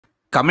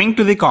Coming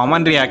to the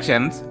common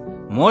reactions,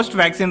 most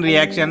vaccine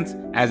reactions,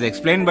 as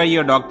explained by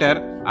your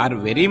doctor, are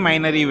very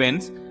minor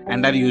events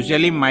and are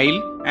usually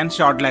mild and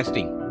short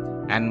lasting.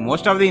 And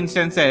most of the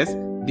instances,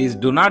 these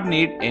do not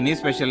need any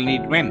special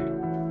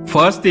treatment.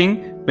 First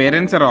thing,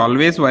 parents are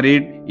always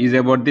worried is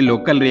about the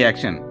local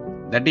reaction,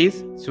 that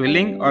is,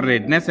 swelling or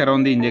redness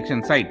around the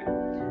injection site.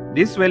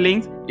 This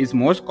swelling is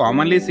most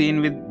commonly seen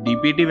with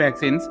DPT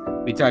vaccines,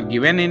 which are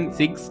given in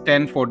 6,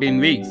 10, 14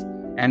 weeks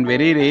and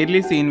very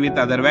rarely seen with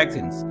other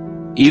vaccines.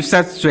 If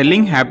such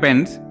swelling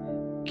happens,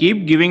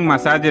 keep giving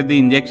massage at the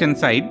injection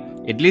site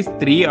at least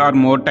 3 or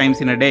more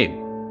times in a day.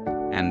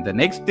 And the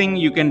next thing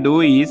you can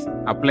do is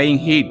applying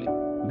heat,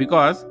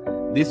 because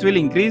this will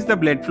increase the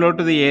blood flow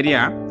to the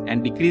area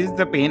and decrease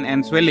the pain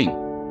and swelling.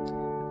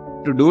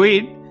 To do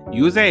it,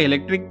 use an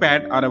electric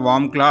pad or a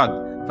warm cloth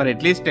for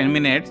at least 10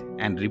 minutes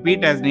and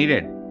repeat as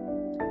needed.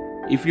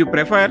 If you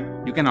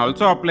prefer, you can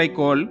also apply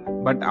cold,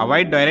 but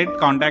avoid direct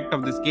contact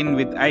of the skin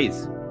with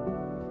ice.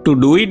 To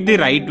do it the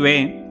right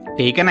way,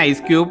 take an ice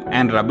cube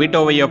and rub it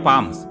over your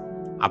palms.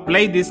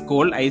 Apply this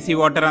cold icy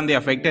water on the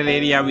affected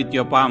area with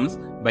your palms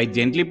by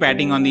gently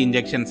patting on the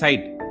injection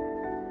site.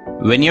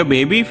 When your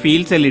baby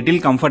feels a little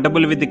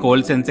comfortable with the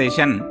cold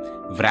sensation,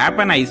 wrap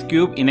an ice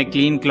cube in a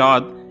clean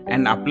cloth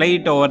and apply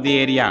it over the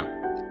area.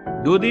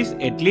 Do this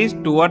at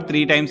least 2 or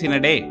 3 times in a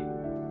day.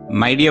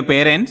 My dear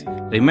parents,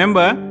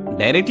 remember,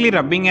 directly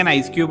rubbing an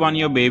ice cube on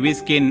your baby's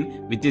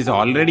skin, which is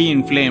already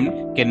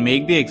inflamed, can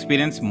make the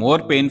experience more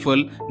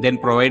painful than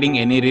providing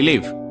any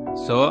relief.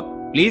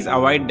 So, please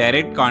avoid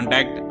direct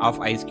contact of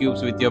ice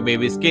cubes with your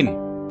baby's skin.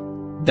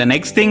 The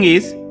next thing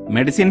is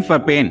medicine for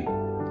pain.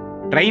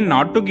 Try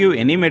not to give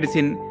any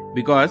medicine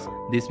because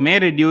this may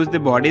reduce the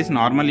body's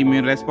normal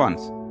immune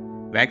response.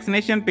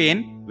 Vaccination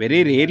pain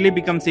very rarely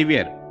becomes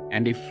severe,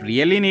 and if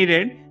really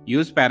needed,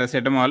 use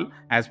paracetamol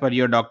as per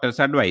your doctor's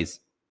advice.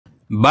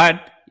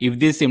 But if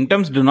these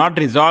symptoms do not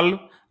resolve,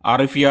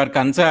 or if you are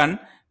concerned,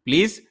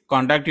 please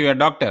contact your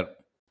doctor.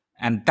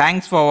 And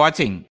thanks for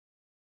watching.